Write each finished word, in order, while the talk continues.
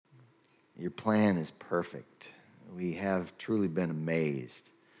Your plan is perfect. We have truly been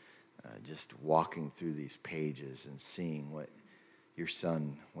amazed just walking through these pages and seeing what your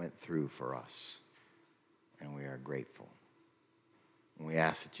Son went through for us. And we are grateful. And we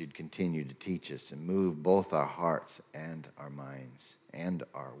ask that you'd continue to teach us and move both our hearts and our minds and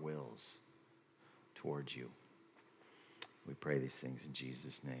our wills towards you. We pray these things in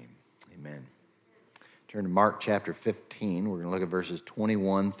Jesus' name. Amen. Turn to Mark chapter 15. We're going to look at verses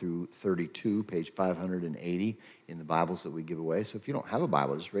 21 through 32, page 580 in the Bibles that we give away. So if you don't have a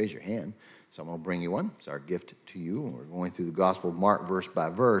Bible, just raise your hand. Someone will bring you one. It's our gift to you. We're going through the Gospel of Mark verse by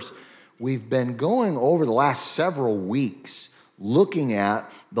verse. We've been going over the last several weeks looking at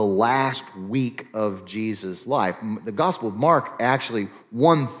the last week of Jesus' life. The Gospel of Mark, actually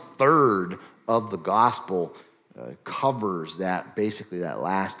 1/3 of the Gospel covers that, basically that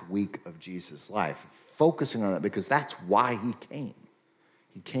last week of Jesus' life, focusing on it because that's why he came.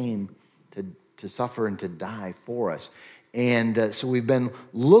 He came to suffer and to die for us. And so we've been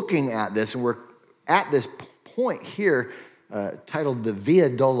looking at this, and we're at this point here titled the Via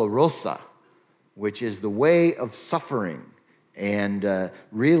Dolorosa, which is the way of suffering. And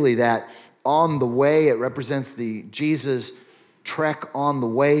really that on the way, it represents the Jesus trek on the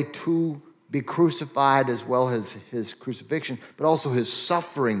way to be crucified, as well as his crucifixion, but also his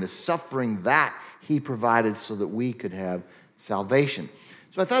suffering, the suffering that he provided so that we could have salvation.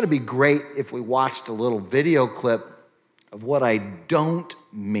 So I thought it'd be great if we watched a little video clip of what I don't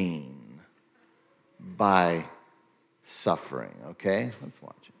mean by suffering, okay? Let's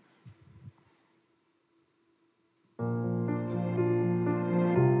watch it.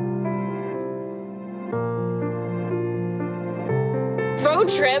 Road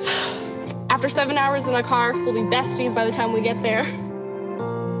trip. After 7 hours in a car, we'll be besties by the time we get there.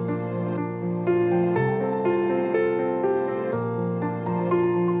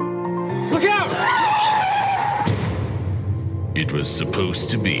 Look out! It was supposed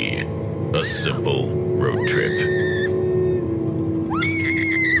to be a simple road trip.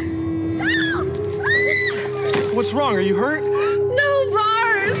 What's wrong? Are you hurt? No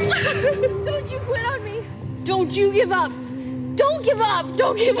bars! Don't you quit on me. Don't you give up. Don't give up.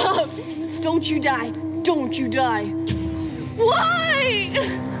 Don't give up. Don't you die. Don't you die. Why?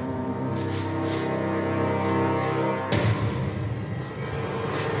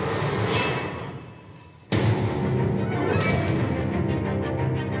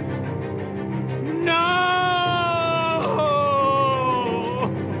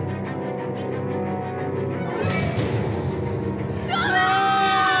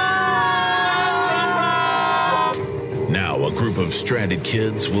 Of stranded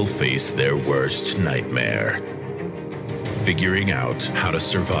kids will face their worst nightmare. Figuring out how to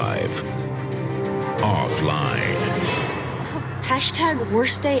survive offline. Hashtag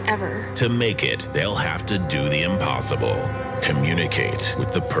worst day ever. To make it, they'll have to do the impossible. Communicate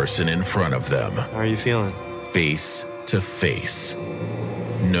with the person in front of them. How are you feeling? Face to face.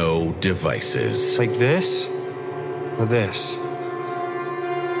 No devices. Like this? Or this?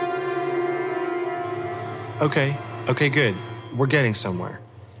 Okay, good. We're getting somewhere.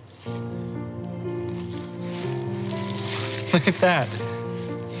 Look at that.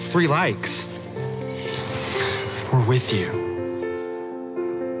 It's 3 likes. We're with you.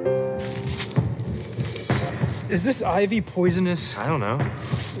 Is this ivy poisonous? I don't know.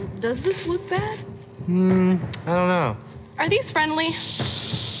 Does this look bad? I don't know. Are these friendly?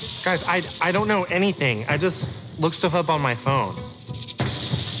 Guys, I don't know anything. I just look stuff up on my phone.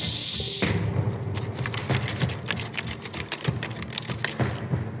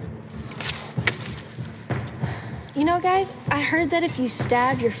 You know, guys, I heard that if you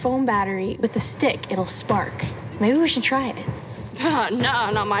stab your phone battery with a stick, it'll spark. Maybe we should try it. No,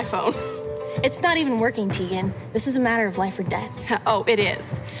 not my phone. It's not even working, Tegan. This is a matter of life or death. Oh, it is.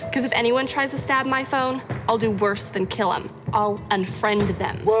 Because if anyone tries to stab my phone, I'll do worse than kill them. I'll unfriend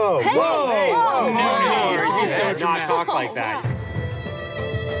them. Whoa, hey, whoa. No, so not talk like that.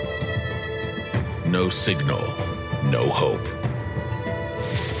 No signal, no hope.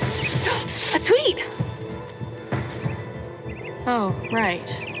 A tweet! Oh, right.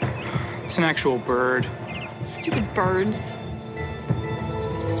 It's an actual bird. Stupid birds.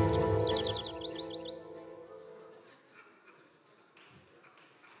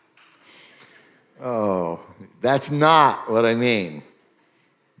 Oh, that's not what I mean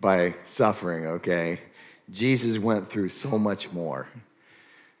by suffering, okay? Jesus went through so much more.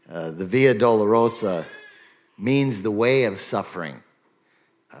 The Via Dolorosa means the way of suffering,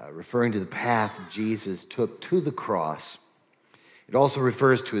 referring to the path Jesus took to the cross. It also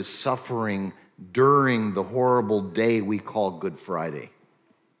refers to his suffering during the horrible day we call Good Friday.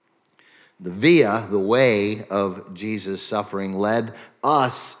 The via, the way of Jesus' suffering, led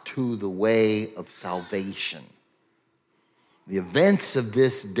us to the way of salvation. The events of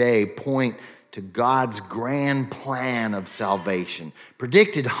this day point to God's grand plan of salvation,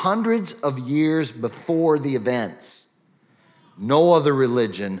 predicted hundreds of years before the events. No other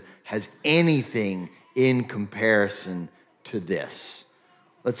religion has anything in comparison to this.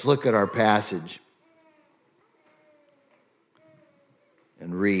 Let's look at our passage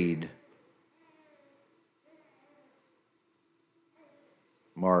and read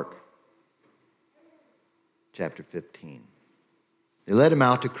Mark chapter 15. They led him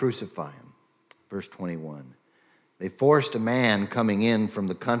out to crucify him. Verse 21. They forced a man coming in from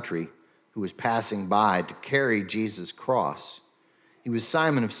the country who was passing by to carry Jesus' cross. He was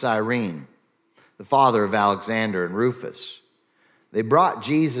Simon of Cyrene, the father of Alexander and Rufus. They brought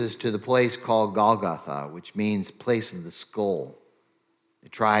Jesus to the place called Golgotha, which means place of the skull. They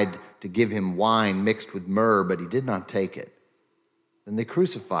tried to give him wine mixed with myrrh, but he did not take it. Then they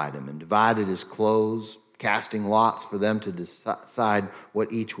crucified him and divided his clothes, casting lots for them to decide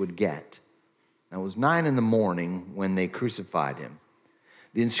what each would get. Now it was 9 a.m. when they crucified him.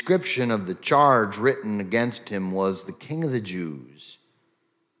 The inscription of the charge written against him was "The King of the Jews."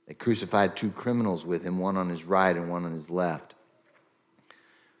 They crucified 2 criminals with him, one on his right and one on his left.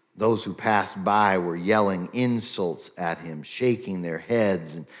 Those who passed by were yelling insults at him, shaking their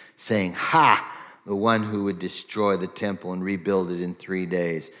heads and saying, "Ha! The one who would destroy the temple and rebuild it in 3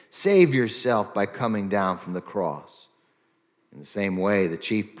 days. Save yourself by coming down from the cross." In the same way, the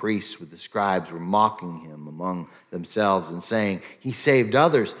chief priests with the scribes were mocking him among themselves and saying, "He saved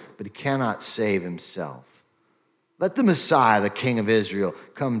others, but he cannot save himself. Let the Messiah, the King of Israel,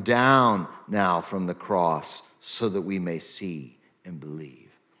 come down now from the cross so that we may see and believe."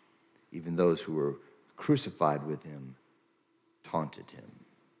 Even those who were crucified with him taunted him.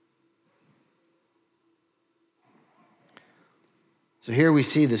 So here we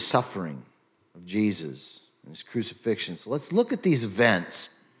see the suffering of Jesus and his crucifixion. So let's look at these events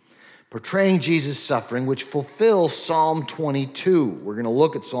portraying Jesus' suffering, which fulfill Psalm 22. We're going to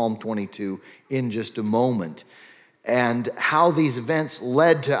look at Psalm 22 in just a moment, and how these events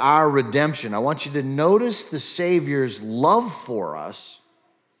led to our redemption. I want you to notice the Savior's love for us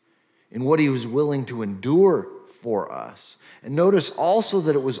in what he was willing to endure for us. And notice also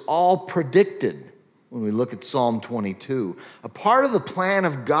that it was all predicted. When we look at Psalm 22, a part of the plan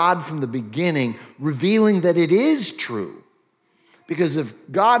of God from the beginning, revealing that it is true. Because if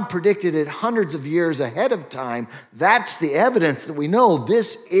God predicted it hundreds of years ahead of time, that's the evidence that we know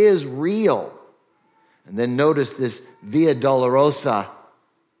this is real. And then notice this Via Dolorosa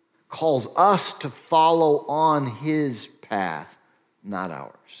calls us to follow on his path, not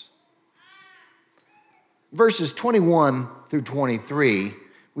ours. Verses 21 through 23,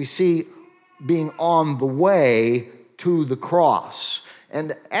 we see being on the way to the cross.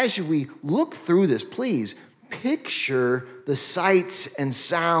 And as we look through this, please picture the sights and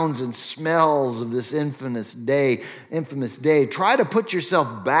sounds and smells of this infamous day. Try to put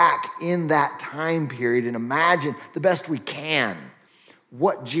yourself back in that time period and imagine the best we can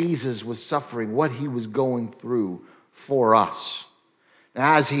what Jesus was suffering, what he was going through for us.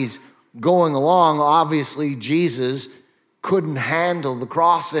 Now, as he's going along, obviously Jesus couldn't handle the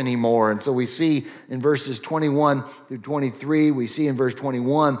cross anymore. And so we see in verses 21 through 23, we see in verse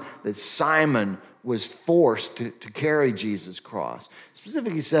 21 that Simon was forced to carry Jesus' cross.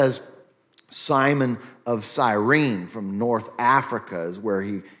 Specifically says Simon of Cyrene from North Africa is where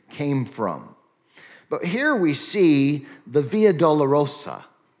he came from. But here we see the Via Dolorosa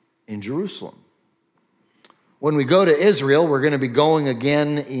in Jerusalem. When we go to Israel, we're going to be going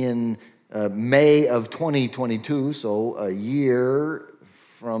again in May of 2022, so a year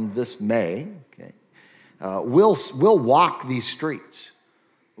from this May. Okay, we'll walk these streets,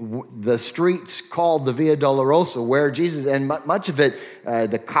 the streets called the Via Dolorosa, where Jesus, and much of it,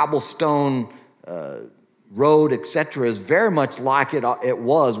 the cobblestone road, etc., is very much like it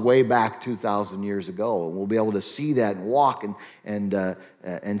was way back 2,000 years ago, and we'll be able to see that and walk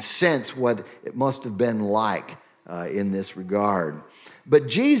and sense what it must have been like in this regard. But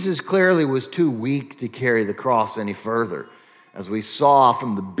Jesus clearly was too weak to carry the cross any further. As we saw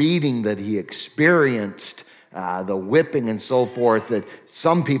from the beating that he experienced, the whipping and so forth, that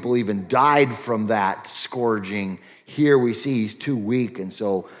some people even died from that scourging. Here we see he's too weak, and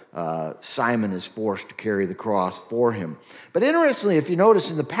so Simon is forced to carry the cross for him. But interestingly, if you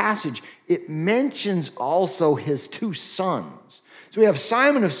notice in the passage, it mentions also his 2 sons. So we have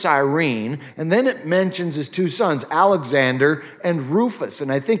Simon of Cyrene, and then it mentions his two sons, Alexander and Rufus.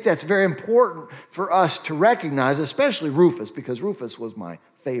 And I think that's very important for us to recognize, especially Rufus, because Rufus was my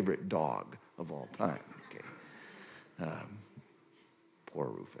favorite dog of all time. Okay. Poor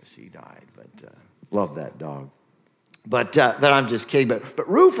Rufus, he died, but love that dog. But I'm just kidding. But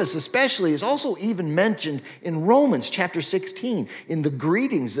Rufus especially is also even mentioned in Romans chapter 16 in the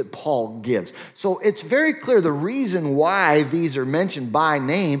greetings that Paul gives. So it's very clear the reason why these are mentioned by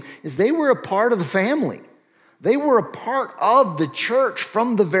name is they were a part of the family. They were a part of the church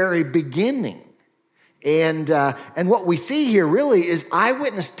from the very beginning. And what we see here really is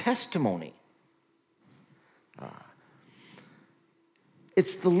eyewitness testimony.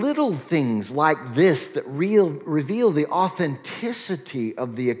 It's the little things like this that reveal the authenticity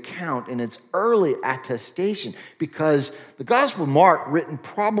of the account in its early attestation, because the Gospel of Mark, written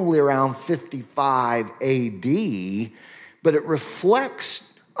probably around 55 AD, but it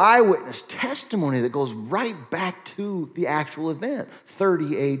reflects eyewitness testimony that goes right back to the actual event,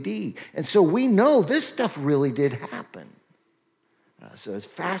 30 AD. And so we know this stuff really did happen. So it's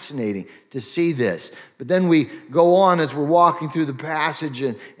fascinating to see this. But then we go on as we're walking through the passage,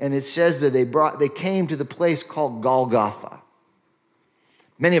 and it says that they came to the place called Golgotha.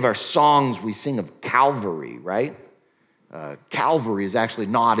 Many of our songs we sing of Calvary, right? Calvary is actually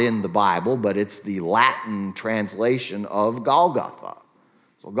not in the Bible, but it's the Latin translation of Golgotha.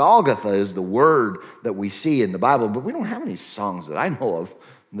 So Golgotha is the word that we see in the Bible, but we don't have any songs that I know of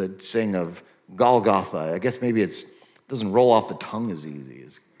that sing of Golgotha. I guess maybe it doesn't roll off the tongue as easy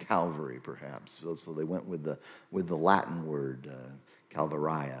as Calvary, perhaps. So they went with the Latin word,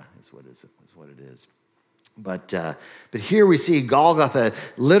 Calvaria is what it is. But here we see Golgotha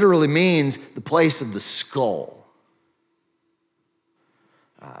literally means the place of the skull.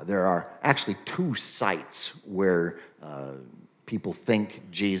 There are actually two sites where people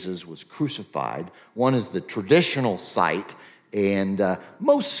think Jesus was crucified. One is the traditional site, and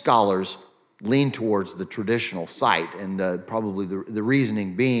most scholars lean towards the traditional site, and probably the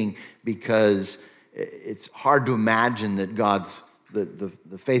reasoning being because it's hard to imagine that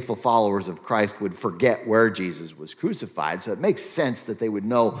the faithful followers of Christ would forget where Jesus was crucified. So it makes sense that they would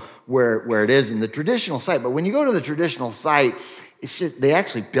know where it is in the traditional site. But when you go to the traditional site, it's just, they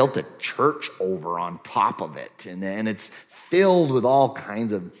actually built a church over on top of it, and it's filled with all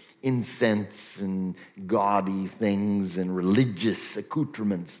kinds of incense and gaudy things and religious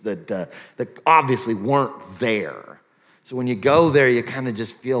accoutrements that obviously weren't there. So when you go there, you kind of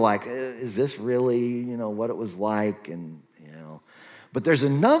just feel like, is this really, what it was like? And but there's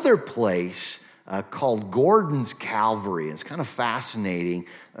another place called Gordon's Calvary. And it's kind of fascinating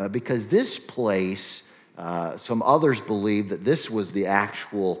because this place, some others believe that this was the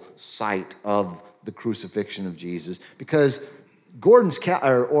actual site of the crucifixion of Jesus, because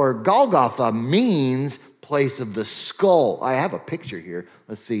or Golgotha means place of the skull. I have a picture here.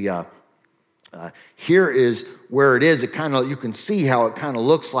 Let's see. Here is where it is. You can see how it kind of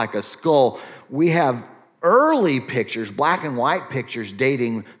looks like a skull. We have early pictures, black and white pictures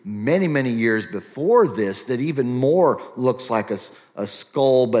dating many, many years before this that even more looks like a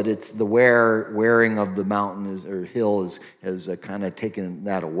skull, but it's the wearing of the mountain or hill has kind of taken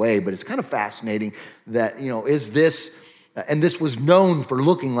that away. But it's kind of fascinating that, is this, and this was known for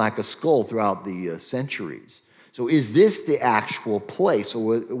looking like a skull throughout the centuries. So is this the actual place?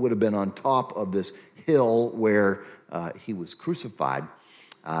 So it would have been on top of this hill where he was crucified.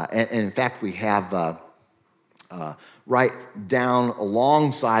 And in fact, we have right down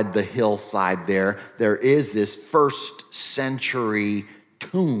alongside the hillside there is this first century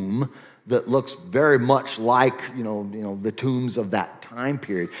tomb that looks very much like, the tombs of that time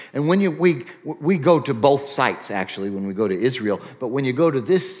period. And when we go to both sites, actually, when we go to Israel, but when you go to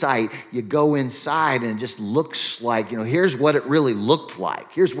this site, you go inside and it just looks like, here's what it really looked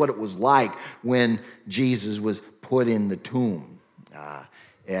like. Here's what it was like when Jesus was put in the tomb.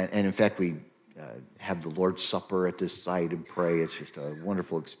 And in fact, we have the Lord's Supper at this site and pray. It's just a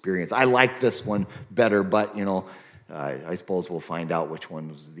wonderful experience. I like this one better, but, I suppose we'll find out which one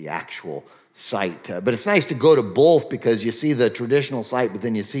was the actual site. But it's nice to go to both because you see the traditional site, but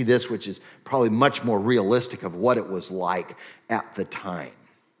then you see this, which is probably much more realistic of what it was like at the time.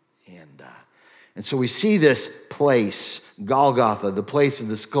 And so we see this place, Golgotha, the place of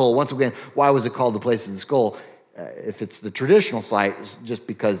the skull. Once again, why was it called the place of the skull? If it's the traditional site, it's just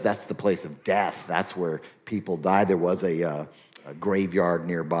because that's the place of death. That's where people died. There was a graveyard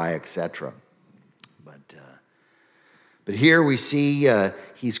nearby, etc. But here we see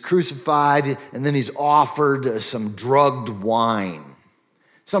he's crucified, and then he's offered some drugged wine.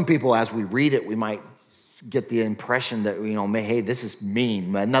 Some people, as we read it, we might get the impression that, hey, this is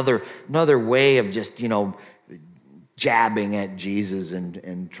mean. Another way of just, jabbing at Jesus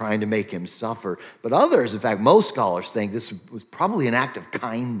and trying to make him suffer. But others, in fact, most scholars think this was probably an act of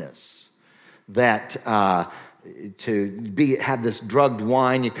kindness, that have this drugged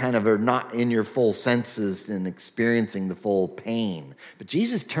wine, you kind of are not in your full senses and experiencing the full pain. But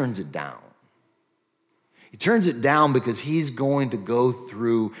Jesus turns it down. He turns it down because he's going to go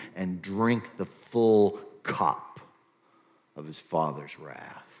through and drink the full cup of his Father's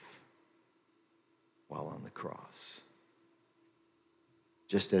wrath while on the cross,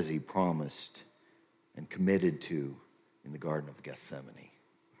 just as he promised and committed to in the Garden of Gethsemane.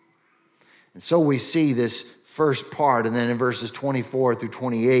 And so we see this first part, and then in verses 24 through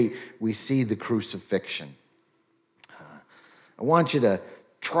 28, we see the crucifixion. I want you to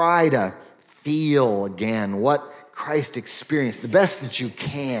try to feel again what Christ experienced, the best that you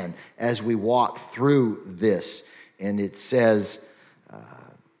can, as we walk through this. And it says,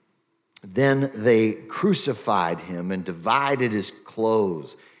 then they crucified him and divided his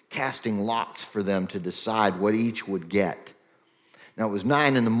clothes, casting lots for them to decide what each would get. Now it was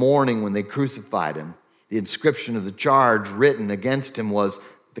 9 a.m. when they crucified him. The inscription of the charge written against him was,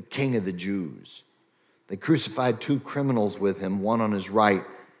 "The King of the Jews." They crucified 2 criminals with him, one on his right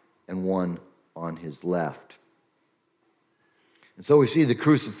and one on his left. And so we see the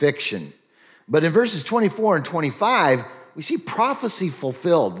crucifixion. But in verses 24 and 25, we see prophecy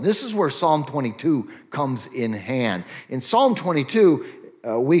fulfilled. And this is where Psalm 22 comes in hand. In Psalm 22,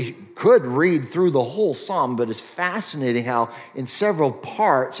 we could read through the whole psalm, but it's fascinating how in several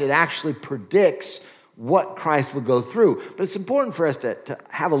parts it actually predicts what Christ would go through. But it's important for us to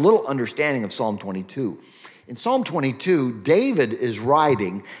have a little understanding of Psalm 22. In Psalm 22, David is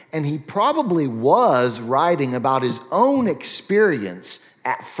writing, and he probably was writing about his own experience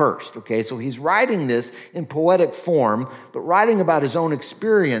at first, okay? So he's writing this in poetic form, but writing about his own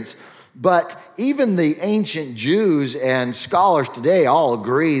experience. But even the ancient Jews and scholars today all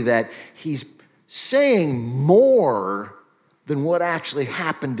agree that he's saying more than what actually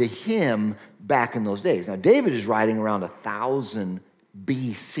happened to him back in those days. Now, David is writing around 1000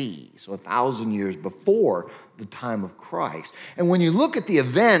 BC, so 1,000 years before the time of Christ. And when you look at the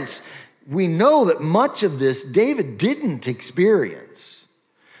events, we know that much of this David didn't experience.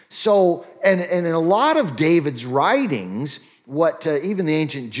 So, and in a lot of David's writings, what even the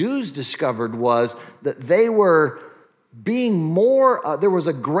ancient Jews discovered was that they were being more, there was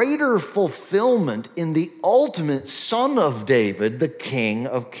a greater fulfillment in the ultimate Son of David, the King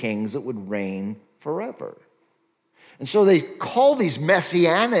of Kings that would reign forever. And so they call these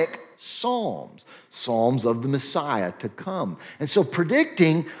messianic psalms, psalms of the Messiah to come. And so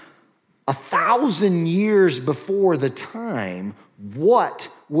predicting 1,000 years before the time what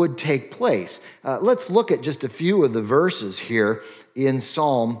would take place. Let's look at just a few of the verses here in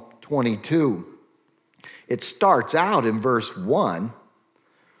Psalm 22. It starts out in verse 1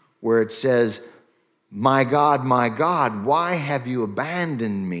 where it says, my God, why have you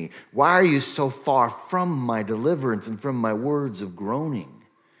abandoned me? Why are you so far from my deliverance and from my words of groaning?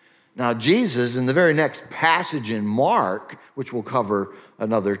 Now, Jesus, in the very next passage in Mark, which we'll cover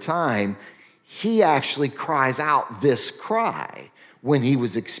another time, he actually cries out this cry when he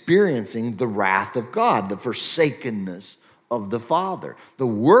was experiencing the wrath of God, the forsakenness of the Father, the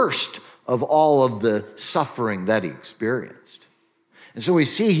worst of all of the suffering that he experienced. And so we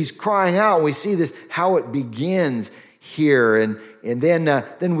see he's crying out. We see this, how it begins here. And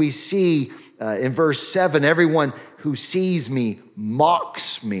then we see in verse 7, everyone who sees me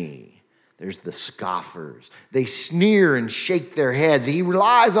mocks me. There's the scoffers. They sneer and shake their heads. He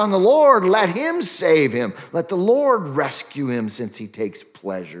relies on the Lord. Let him save him. Let the Lord rescue him since he takes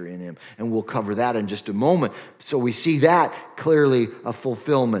pleasure in him. And we'll cover that in just a moment. So we see that clearly a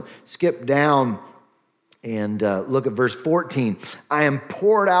fulfillment. Skip down and look at verse 14. I am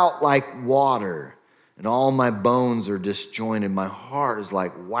poured out like water, and all my bones are disjointed. My heart is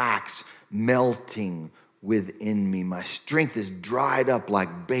like wax melting within me. My strength is dried up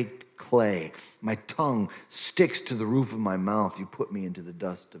like baked clay. My tongue sticks to the roof of my mouth. You put me into the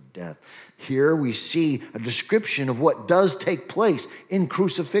dust of death. Here we see a description of what does take place in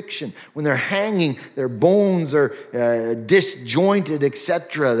crucifixion. When they're hanging, their bones are disjointed,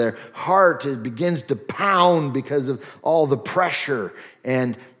 etc. Their heart begins to pound because of all the pressure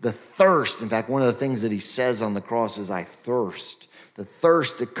and the thirst. In fact, one of the things that he says on the cross is, I thirst. The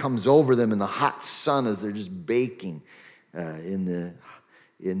thirst that comes over them in the hot sun as they're just baking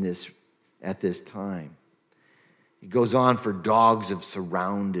at this time. He goes on, for dogs have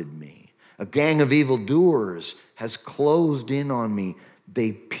surrounded me. A gang of evildoers has closed in on me.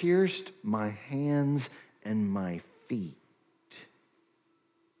 They pierced my hands and my feet.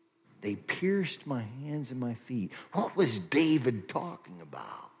 They pierced my hands and my feet. What was David talking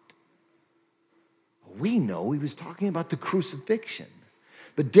about? We know he was talking about the crucifixion.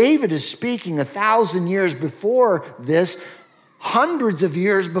 But David is speaking 1,000 years before this, hundreds of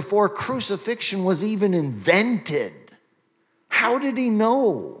years before crucifixion was even invented. How did he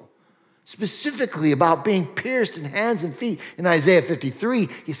know specifically about being pierced in hands and feet? In Isaiah 53,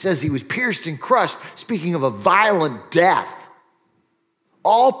 he says he was pierced and crushed, speaking of a violent death.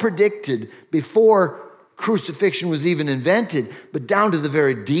 All predicted before crucifixion was even invented, but down to the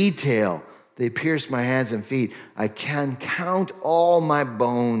very detail. They pierced my hands and feet. I can count all my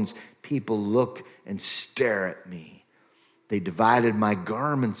bones. People look and stare at me. They divided my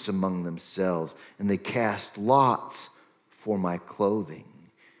garments among themselves, and they cast lots for my clothing.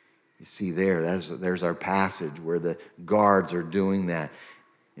 You see there's our passage where the guards are doing that.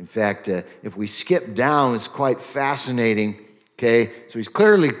 In fact, if we skip down, it's quite fascinating. Okay, so he's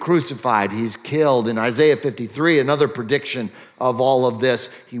clearly crucified. He's killed. In Isaiah 53, another prediction of all of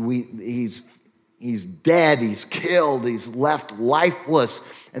this, he's dead, he's killed, he's left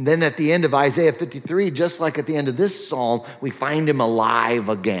lifeless. And then at the end of Isaiah 53, just like at the end of this psalm, we find him alive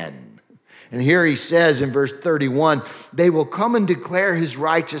again. And here he says in verse 31, they will come and declare his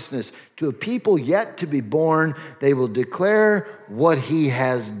righteousness to a people yet to be born. They will declare what he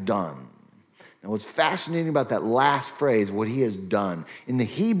has done. Now, what's fascinating about that last phrase, what he has done, in the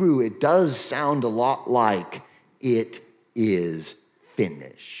Hebrew, it does sound a lot like it is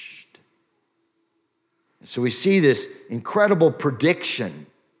finished. So we see this incredible prediction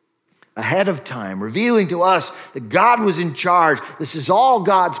ahead of time, revealing to us that God was in charge. This is all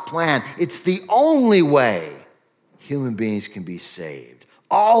God's plan. It's the only way human beings can be saved.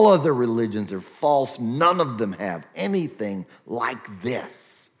 All other religions are false. None of them have anything like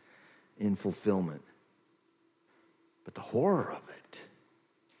this in fulfillment. But the horror of it,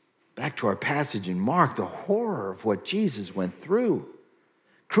 back to our passage in Mark, the horror of what Jesus went through.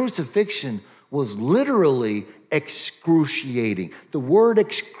 Crucifixion was literally excruciating. The word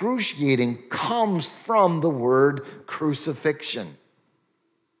excruciating comes from the word crucifixion.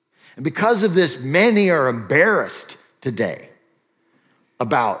 And because of this, many are embarrassed today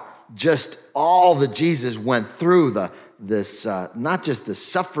about just all that Jesus went through, this not just the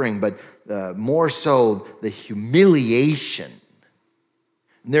suffering, but more so the humiliation.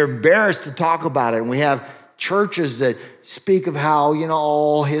 And they're embarrassed to talk about it. And we have churches that speak of how,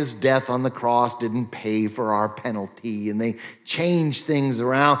 his death on the cross didn't pay for our penalty, and they change things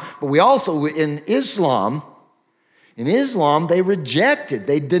around. But we also, in Islam, they rejected,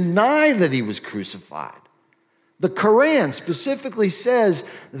 they deny that he was crucified. The Quran specifically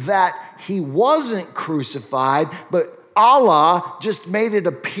says that he wasn't crucified, but Allah just made it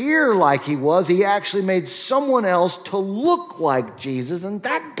appear like he was. He actually made someone else to look like Jesus, and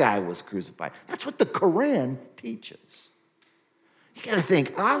that guy was crucified. That's what the Quran teaches. You got to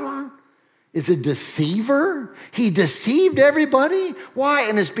think, Allah is a deceiver? He deceived everybody? Why?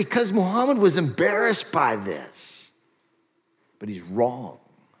 And it's because Muhammad was embarrassed by this. But he's wrong.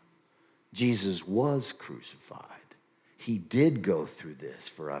 Jesus was crucified. He did go through this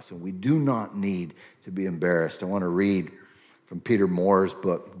for us, and we do not need to be embarrassed. I want to read from Peter Moore's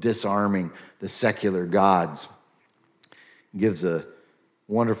book, Disarming the Secular Gods. It gives a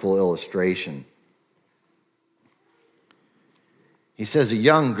wonderful illustration. He says a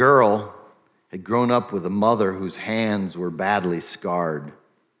young girl had grown up with a mother whose hands were badly scarred.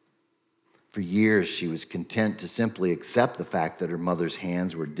 For years, she was content to simply accept the fact that her mother's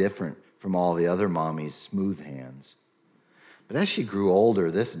hands were different from all the other mommies' smooth hands. But as she grew older,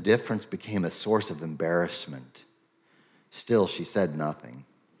 this difference became a source of embarrassment. Still, she said nothing.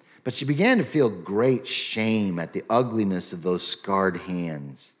 But she began to feel great shame at the ugliness of those scarred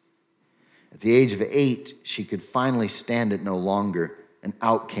hands. At the age of 8, she could finally stand it no longer, and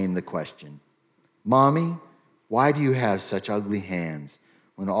out came the question, "Mommy, why do you have such ugly hands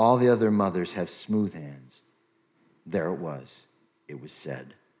when all the other mothers have smooth hands?" There it was. It was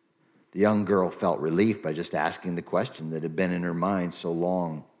said. The young girl felt relief by just asking the question that had been in her mind so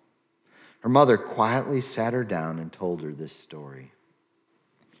long. Her mother quietly sat her down and told her this story.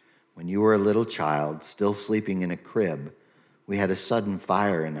 When you were a little child, still sleeping in a crib, we had a sudden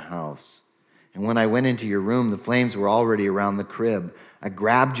fire in the house. And when I went into your room, the flames were already around the crib. I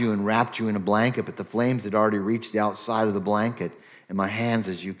grabbed you and wrapped you in a blanket, but the flames had already reached the outside of the blanket, and my hands,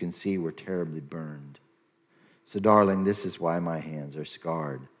 as you can see, were terribly burned. So, darling, this is why my hands are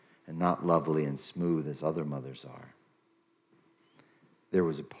scarred and not lovely and smooth as other mothers are. There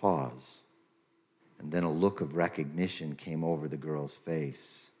was a pause, and then a look of recognition came over the girl's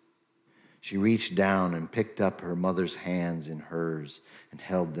face. She reached down and picked up her mother's hands in hers and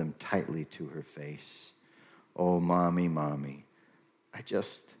held them tightly to her face. Oh, Mommy, Mommy, I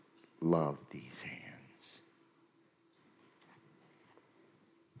just love these hands.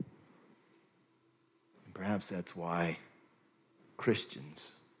 And perhaps that's why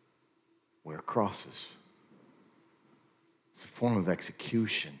Christians wear crosses. It's a form of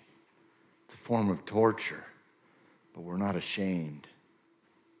execution. It's a form of torture. But we're not ashamed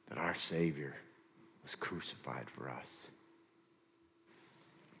that our Savior was crucified for us.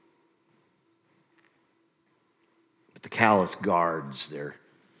 But the callous guards, they're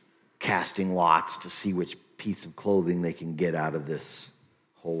casting lots to see which piece of clothing they can get out of this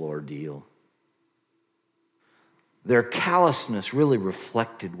whole ordeal. Their callousness really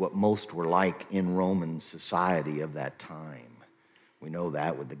reflected what most were like in Roman society of that time. We know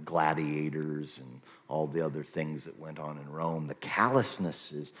that with the gladiators and all the other things that went on in Rome. The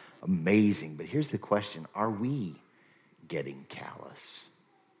callousness is amazing. But here's the question: are we getting callous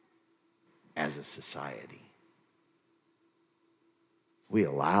as a society? We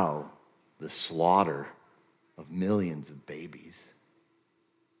allow the slaughter of millions of babies,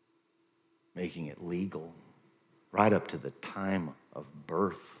 making it legal right up to the time of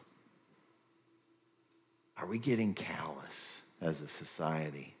birth. Are we getting callous as a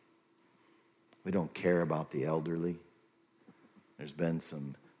society? We don't care about the elderly. There's been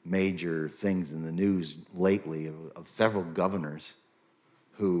some major things in the news lately of several governors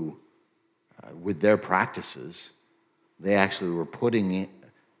who, with their practices, they actually were putting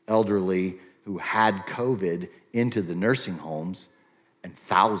elderly who had COVID into the nursing homes, and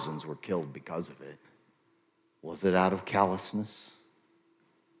thousands were killed because of it. Was it out of callousness?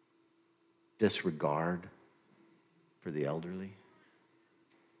 Disregard for the elderly?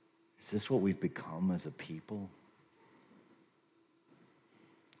 Is this what we've become as a people?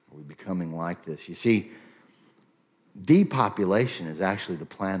 Are we becoming like this? You see, depopulation is actually the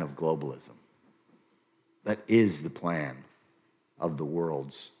plan of globalism. That is the plan of the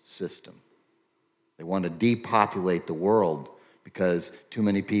world's system. They want to depopulate the world because too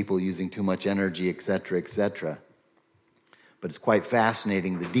many people using too much energy, et cetera, et cetera. But it's quite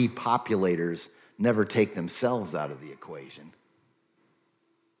fascinating. The depopulators never take themselves out of the equation.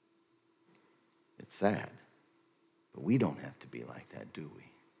 It's sad. But we don't have to be like that, do we?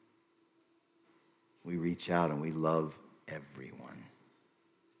 We reach out and we love everyone.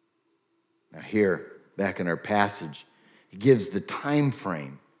 Now here, back in our passage, he gives the time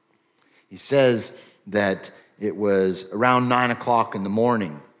frame. He says that it was around 9 o'clock in the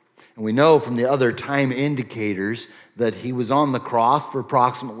morning. And we know from the other time indicators that he was on the cross for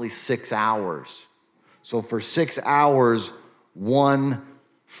approximately 6 hours. So for 6 hours, one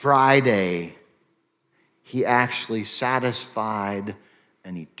Friday, he actually satisfied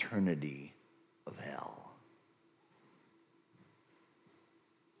an eternity of hell.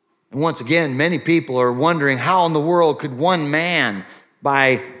 And once again, many people are wondering how in the world could one man,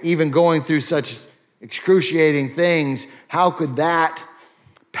 by even going through such excruciating things, how could that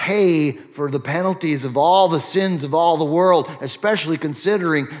pay for the penalties of all the sins of all the world, especially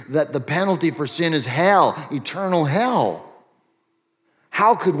considering that the penalty for sin is hell, eternal hell?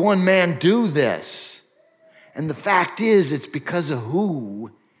 How could one man do this? And the fact is, it's because of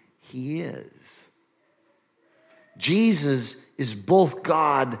who he is. Jesus is both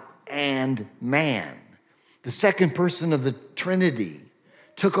God and man. The second person of the Trinity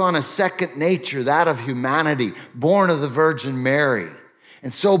took on a second nature, that of humanity, born of the Virgin Mary.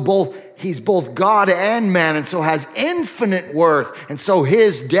 And so he's both God and man, and so has infinite worth. And so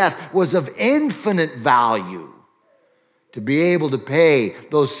his death was of infinite value. To be able to pay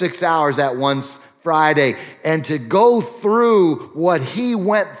those 6 hours that one Friday and to go through what he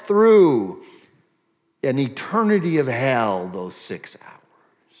went through, an eternity of hell, those 6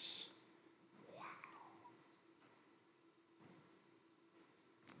 hours. Wow.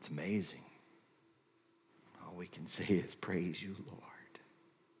 It's amazing. All we can say is praise you, Lord,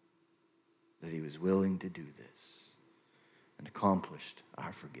 that he was willing to do this and accomplished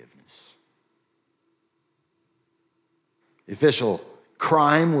our forgiveness. The official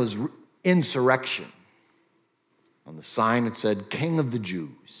crime was insurrection. On the sign it said, King of the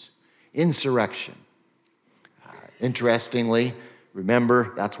Jews. Insurrection. Interestingly,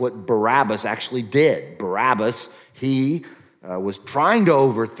 remember, that's what Barabbas actually did. Barabbas, he was trying to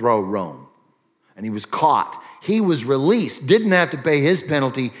overthrow Rome, and he was caught. He was released, didn't have to pay his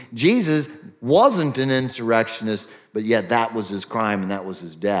penalty. Jesus wasn't an insurrectionist, but yet that was his crime and that was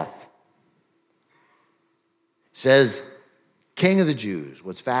his death. It says, King of the Jews.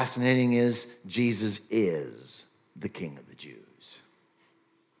 What's fascinating is Jesus is the King of the Jews.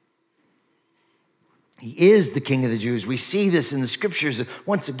 He is the King of the Jews. We see this in the scriptures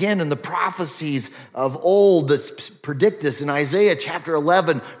once again in the prophecies of old that predict this. In Isaiah chapter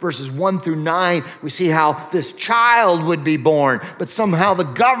 11, verses 1 through 9, we see how this child would be born, but somehow the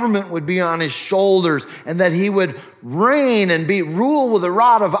government would be on his shoulders, and that he would reign and rule with a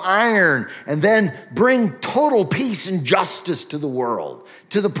rod of iron, and then bring total peace and justice to the world,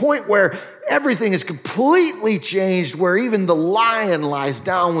 to the point where everything is completely changed, where even the lion lies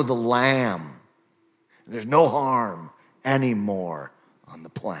down with the lamb. There's no harm anymore on the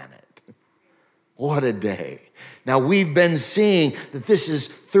planet. What a day. Now, we've been seeing that this is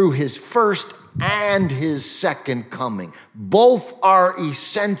through his first and his second coming. Both are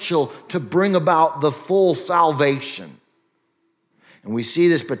essential to bring about the full salvation. And we see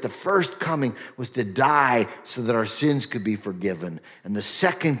this, but the first coming was to die so that our sins could be forgiven. And the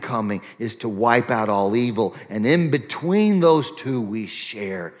second coming is to wipe out all evil. And in between those two, we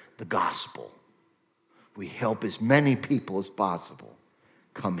share the gospel. We help as many people as possible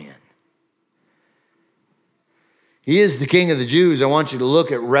come in. He is the King of the Jews. I want you to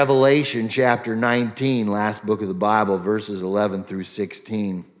look at Revelation chapter 19, last book of the Bible, verses 11 through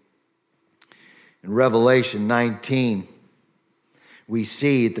 16. In Revelation 19, we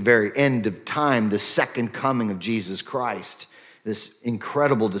see at the very end of time the second coming of Jesus Christ, this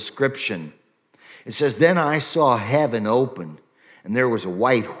incredible description. It says, "Then I saw heaven open, and there was a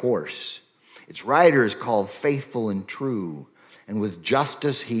white horse. Its rider is called Faithful and True, and with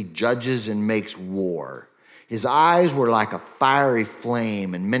justice he judges and makes war. His eyes were like a fiery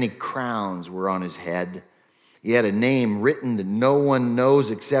flame, and many crowns were on his head. He had a name written that no one knows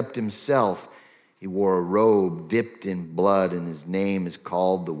except himself. He wore a robe dipped in blood, and his name is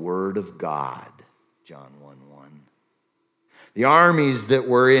called the Word of God." John 1:1. The armies that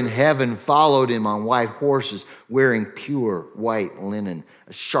were in heaven followed him on white horses, wearing pure white linen.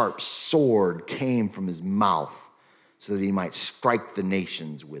 A sharp sword came from his mouth so that he might strike the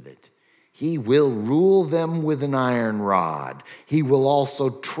nations with it. He will rule them with an iron rod. He will also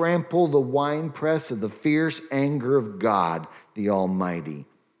trample the winepress of the fierce anger of God, the Almighty.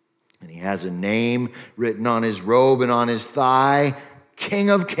 And he has a name written on his robe and on his thigh, King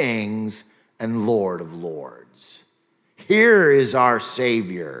of Kings and Lord of Lords. Here is our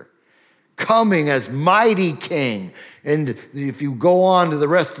Savior, coming as mighty King. And if you go on to the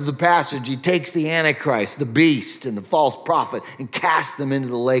rest of the passage, he takes the Antichrist, the beast, and the false prophet and casts them into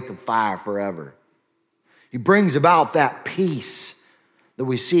the lake of fire forever. He brings about that peace that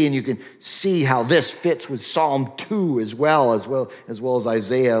we see, and you can see how this fits with Psalm 2 as well as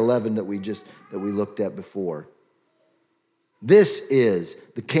Isaiah 11 that we looked at before. This is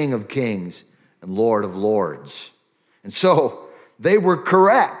the King of Kings and Lord of Lords. And so they were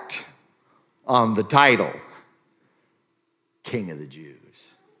correct on the title, King of the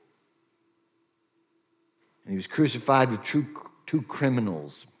Jews. And he was crucified with two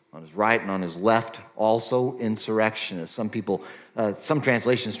criminals on his right and on his left, also insurrectionists. Some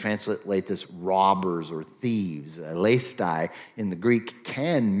translations translate this robbers or thieves. Lestai in the Greek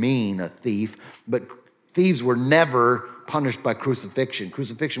can mean a thief, but thieves were never punished by crucifixion.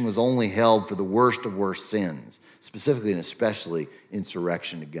 Crucifixion was only held for the worst of worst sins, specifically and especially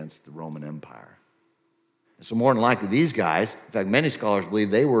insurrection against the Roman Empire. And so more than likely these guys, in fact, many scholars believe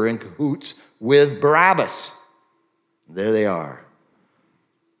they were in cahoots with Barabbas. There they are,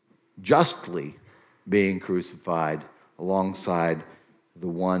 justly being crucified alongside the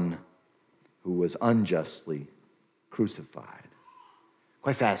one who was unjustly crucified.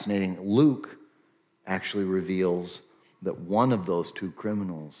 Quite fascinating. Luke actually reveals that one of those two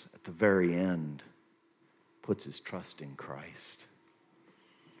criminals at the very end puts his trust in Christ.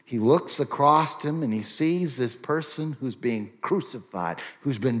 He looks across him and he sees this person who's being crucified,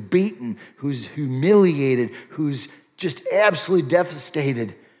 who's been beaten, who's humiliated, who's just absolutely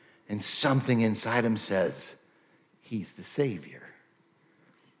devastated. And something inside him says, he's the Savior.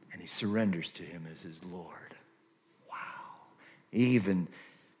 And he surrenders to him as his Lord. Wow. Even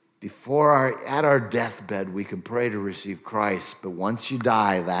before at our deathbed, we can pray to receive Christ. But once you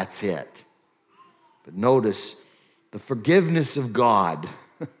die, that's it. But notice the forgiveness of God.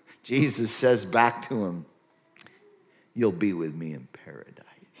 Jesus says back to him, you'll be with me in paradise.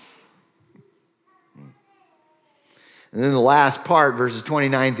 And then the last part, verses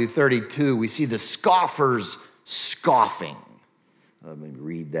 29 through 32, we see the scoffers scoffing. Let me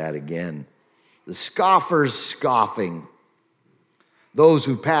read that again. The scoffers scoffing. Those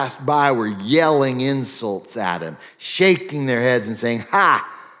who passed by were yelling insults at him, shaking their heads and saying, "Ha!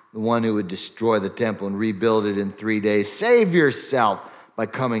 The one who would destroy the temple and rebuild it in 3 days. Save yourself by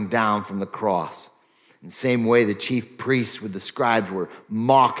coming down from the cross. In the same way, the chief priests with the scribes were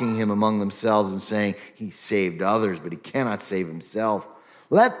mocking him among themselves and saying, he saved others, but he cannot save himself.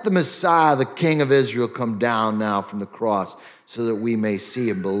 Let the Messiah, the King of Israel, come down now from the cross so that we may see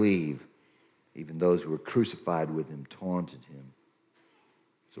and believe. Even those who were crucified with him taunted him.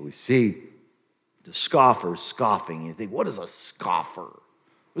 So we see the scoffers scoffing. You think, what is a scoffer?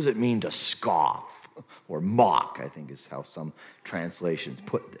 What does it mean to scoff or mock? I think is how some translations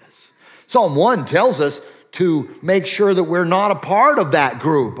put this. Psalm 1 tells us to make sure that we're not a part of that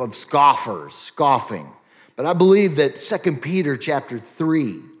group of scoffers, scoffing. But I believe that 2 Peter chapter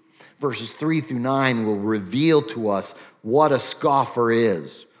 3, verses 3 through 9 will reveal to us what a scoffer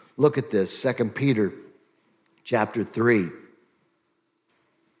is. Look at this, 2 Peter chapter 3,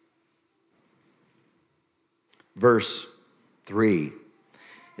 verse 3.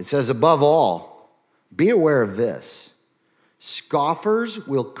 It says, above all, be aware of this. Scoffers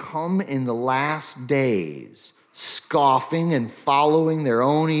will come in the last days, scoffing and following their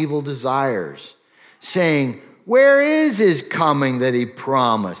own evil desires, saying, where is his coming that he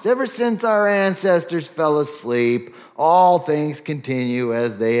promised? Ever since our ancestors fell asleep, all things continue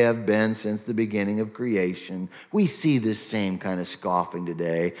as they have been since the beginning of creation. We see this same kind of scoffing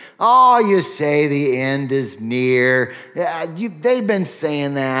today. Oh, you say the end is near. They've been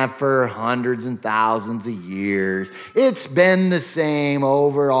saying that for hundreds and thousands of years. It's been the same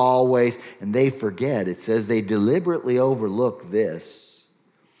over always. And they forget. It says they deliberately overlook this.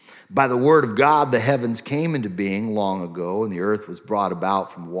 By the word of God, the heavens came into being long ago, and the earth was brought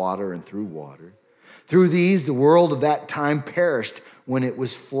about from water and through water. Through these, the world of that time perished when it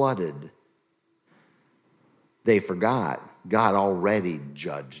was flooded. They forgot. God already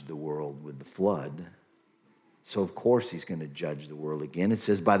judged the world with the flood. So, of course, he's going to judge the world again. It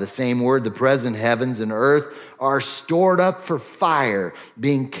says, by the same word, the present heavens and earth are stored up for fire,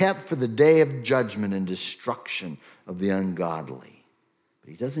 being kept for the day of judgment and destruction of the ungodly. But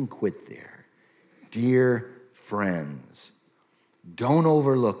he doesn't quit there. Dear friends, don't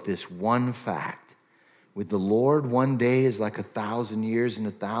overlook this one fact. With the Lord, one day is like 1,000 years, and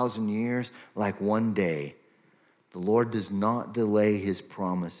 1,000 years like one day. The Lord does not delay his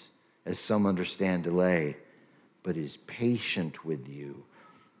promise, as some understand delay, but is patient with you,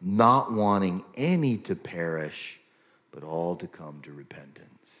 not wanting any to perish, but all to come to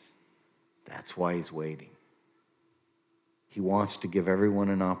repentance. That's why he's waiting. He wants to give everyone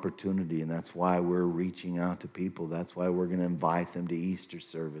an opportunity, and that's why we're reaching out to people. That's why we're going to invite them to Easter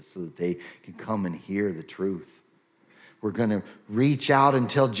service so that they can come and hear the truth. We're going to reach out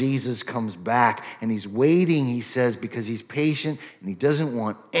until Jesus comes back, and he's waiting, he says, because he's patient, and he doesn't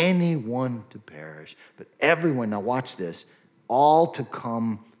want anyone to perish, but everyone, now watch this, all to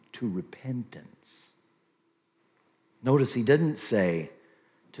come to repentance. Notice he didn't say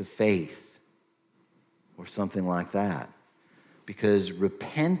to faith or something like that. Because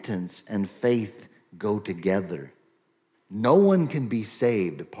repentance and faith go together. No one can be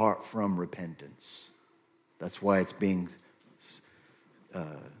saved apart from repentance. That's why it's being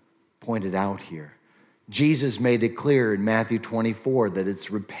pointed out here. Jesus made it clear in Matthew 24 that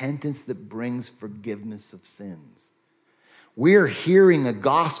it's repentance that brings forgiveness of sins. We're hearing a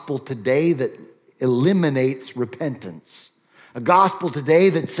gospel today that eliminates repentance. A gospel today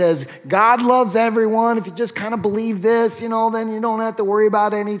that says God loves everyone. If you just kind of believe this, then you don't have to worry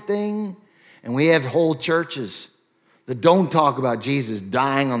about anything. And we have whole churches that don't talk about Jesus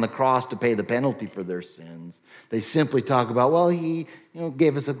dying on the cross to pay the penalty for their sins. They simply talk about, well, he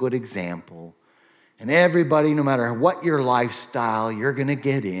gave us a good example. And everybody, no matter what your lifestyle, you're going to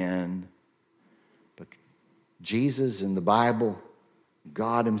get in. But Jesus in the Bible,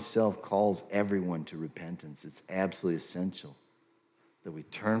 God himself calls everyone to repentance. It's absolutely essential that we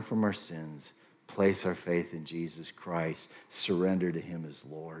turn from our sins, place our faith in Jesus Christ, surrender to him as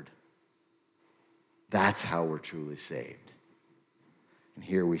Lord. That's how we're truly saved. And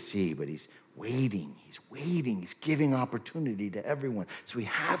here we see, but he's waiting, he's giving opportunity to everyone. So we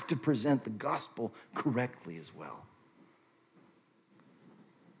have to present the gospel correctly as well.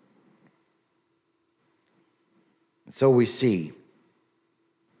 And so we see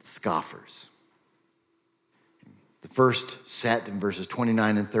scoffers. The first set in verses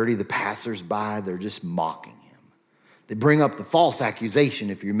 29 and 30, the passers-by, they're just mocking him. They bring up the false accusation,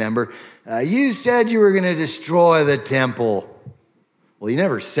 if you remember. You said you were going to destroy the temple. Well, he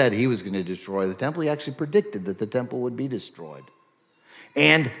never said he was going to destroy the temple. He actually predicted that the temple would be destroyed.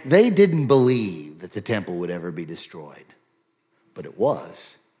 And they didn't believe that the temple would ever be destroyed. But it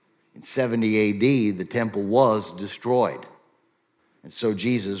was. In 70 AD, the temple was destroyed. And so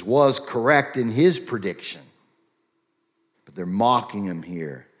Jesus was correct in his prediction. But they're mocking him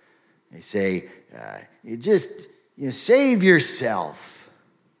here. They say, save yourself.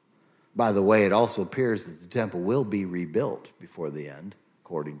 By the way, it also appears that the temple will be rebuilt before the end,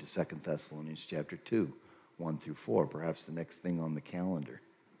 according to 2 Thessalonians chapter 2, 1 through 4, perhaps the next thing on the calendar.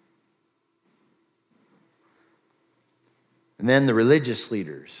 And then the religious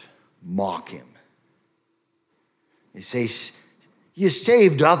leaders mock him. They say, you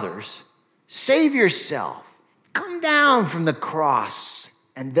saved others, save yourself. Come down from the cross,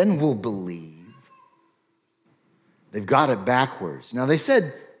 and then we'll believe. They've got it backwards. Now, they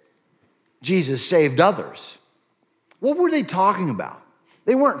said Jesus saved others. What were they talking about?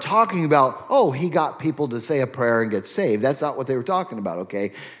 They weren't talking about, he got people to say a prayer and get saved. That's not what they were talking about,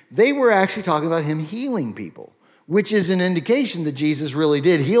 okay? They were actually talking about him healing people, which is an indication that Jesus really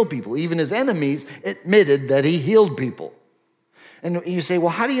did heal people. Even his enemies admitted that he healed people. And you say, well,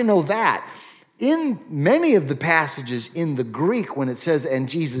 how do you know that? In many of the passages in the Greek, when it says, and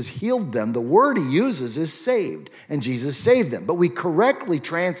Jesus healed them, the word he uses is saved, and Jesus saved them. But we correctly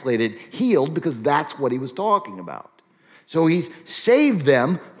translated healed because that's what he was talking about. So he's saved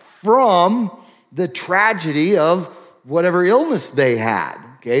them from the tragedy of whatever illness they had.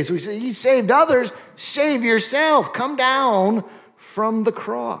 Okay, so he said, you saved others, save yourself. Come down from the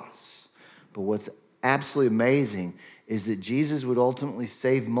cross. But what's absolutely amazing is that Jesus would ultimately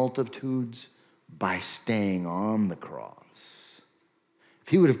save multitudes by staying on the cross. If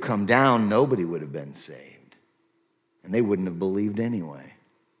he would have come down, nobody would have been saved. And they wouldn't have believed anyway.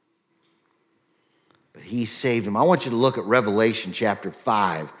 But he saved them. I want you to look at Revelation chapter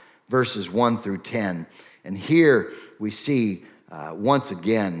 5, verses 1 through 10. And here we see, once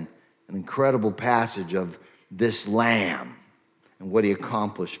again, an incredible passage of this Lamb and what he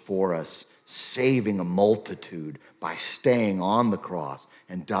accomplished for us, saving a multitude by staying on the cross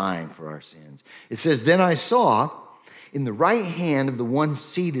and dying for our sins. It says, then I saw in the right hand of the one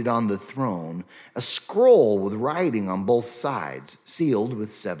seated on the throne a scroll with writing on both sides, sealed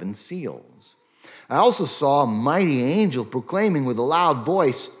with 7 seals. I also saw a mighty angel proclaiming with a loud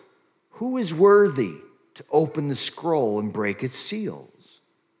voice, who is worthy to open the scroll and break its seals?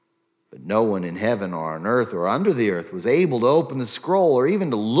 But no one in heaven or on earth or under the earth was able to open the scroll or even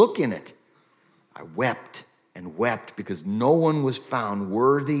to look in it. I wept and wept because no one was found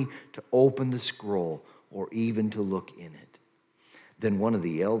worthy to open the scroll or even to look in it. Then one of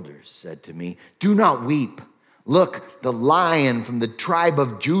the elders said to me, do not weep. Look, the Lion from the tribe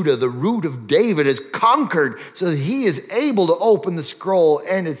of Judah, the root of David, has conquered so that he is able to open the scroll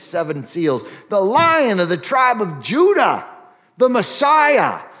and its 7 seals. The Lion of the tribe of Judah, the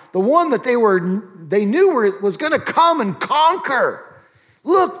Messiah, the one that they knew was going to come and conquer.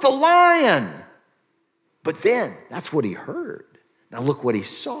 Look, the Lion. But then, that's what he heard. Now look what he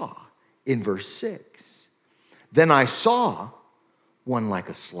saw in verse 6. Then I saw one like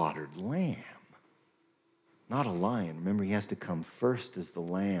a slaughtered lamb. Not a lion. Remember, he has to come first as the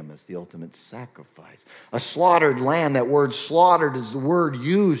lamb, as the ultimate sacrifice. A slaughtered lamb, that word slaughtered is the word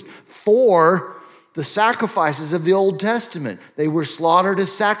used for the sacrifices of the Old Testament. They were slaughtered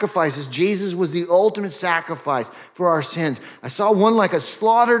as sacrifices. Jesus was the ultimate sacrifice for our sins. I saw one like a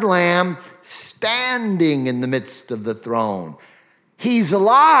slaughtered lamb standing in the midst of the throne. He's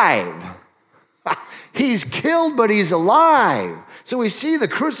alive. He's killed, but he's alive. So we see the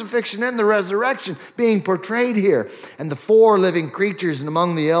crucifixion and the resurrection being portrayed here. And the 4 living creatures, and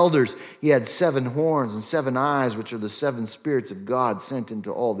among the elders, he had 7 horns and 7 eyes, which are the 7 spirits of God sent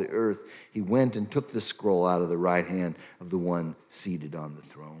into all the earth. He went and took the scroll out of the right hand of the one seated on the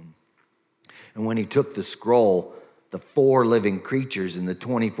throne. And when he took the scroll, the 4 living creatures and the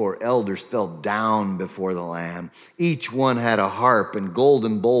 24 elders fell down before the Lamb. Each one had a harp and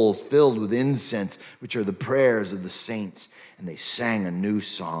golden bowls filled with incense, which are the prayers of the saints. And they sang a new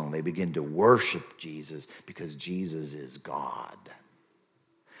song. They began to worship Jesus because Jesus is God.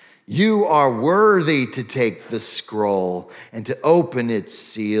 You are worthy to take the scroll and to open its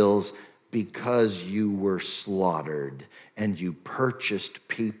seals because you were slaughtered and you purchased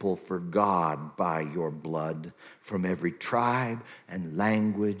people for God by your blood from every tribe and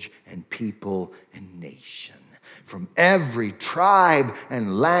language and people and nation. From every tribe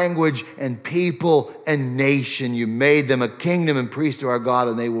and language and people and nation, you made them a kingdom and priests to our God,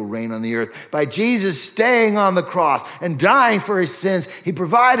 and they will reign on the earth. By Jesus staying on the cross and dying for his sins, he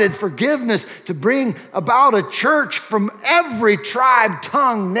provided forgiveness to bring about a church from every tribe,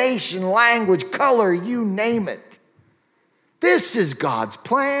 tongue, nation, language, color, you name it. This is God's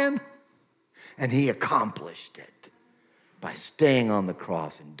plan, and he accomplished it by staying on the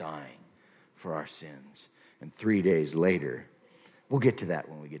cross and dying for our sins. And 3 days later, we'll get to that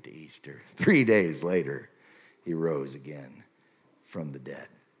when we get to Easter. 3 days later, he rose again from the dead.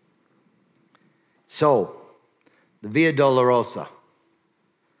 So, the Via Dolorosa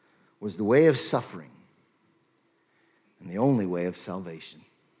was the way of suffering and the only way of salvation.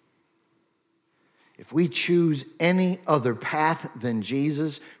 If we choose any other path than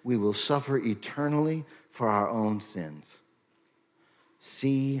Jesus, we will suffer eternally for our own sins.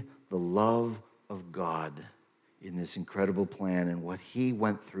 See the love of God in this incredible plan and what he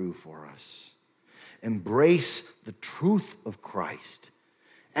went through for us. Embrace the truth of Christ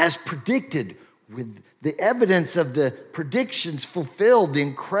as predicted, with the evidence of the predictions fulfilled, the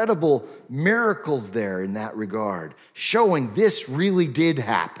incredible miracles there in that regard, showing this really did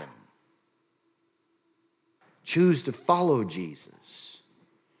happen. Choose to follow Jesus,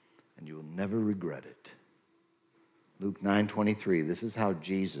 and you will never regret it. Luke 9:23, this is how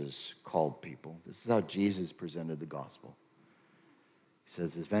Jesus called people. This is how Jesus presented the gospel. He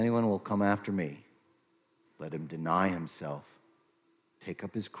says, if anyone will come after me, let him deny himself, take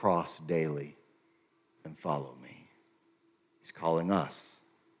up his cross daily, and follow me. He's calling us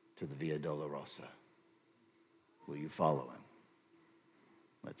to the Via Dolorosa. Will you follow him?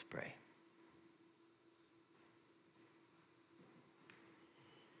 Let's pray.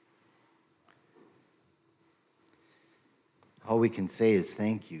 All we can say is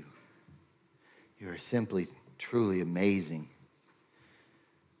thank you. You are simply, truly amazing.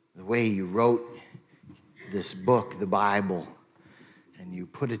 The way you wrote this book, the Bible, and you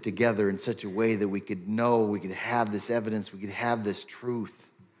put it together in such a way that we could know, we could have this evidence, we could have this truth,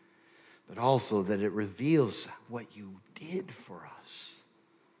 but also that it reveals what you did for us.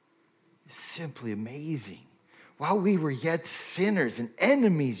 It's simply amazing. While we were yet sinners and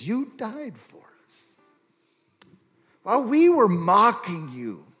enemies, you died for us. While we were mocking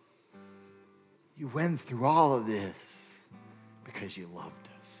you, you went through all of this because you loved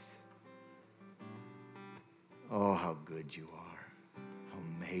us. Oh, how good you are. How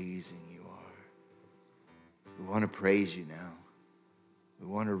amazing you are. We want to praise you now. We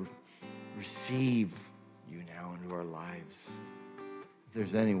want to receive you now into our lives. If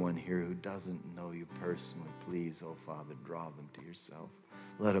there's anyone here who doesn't know you personally, please, oh Father, draw them to yourself.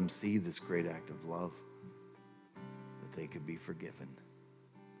 Let them see this great act of love, that they could be forgiven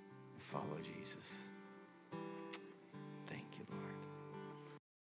and follow Jesus.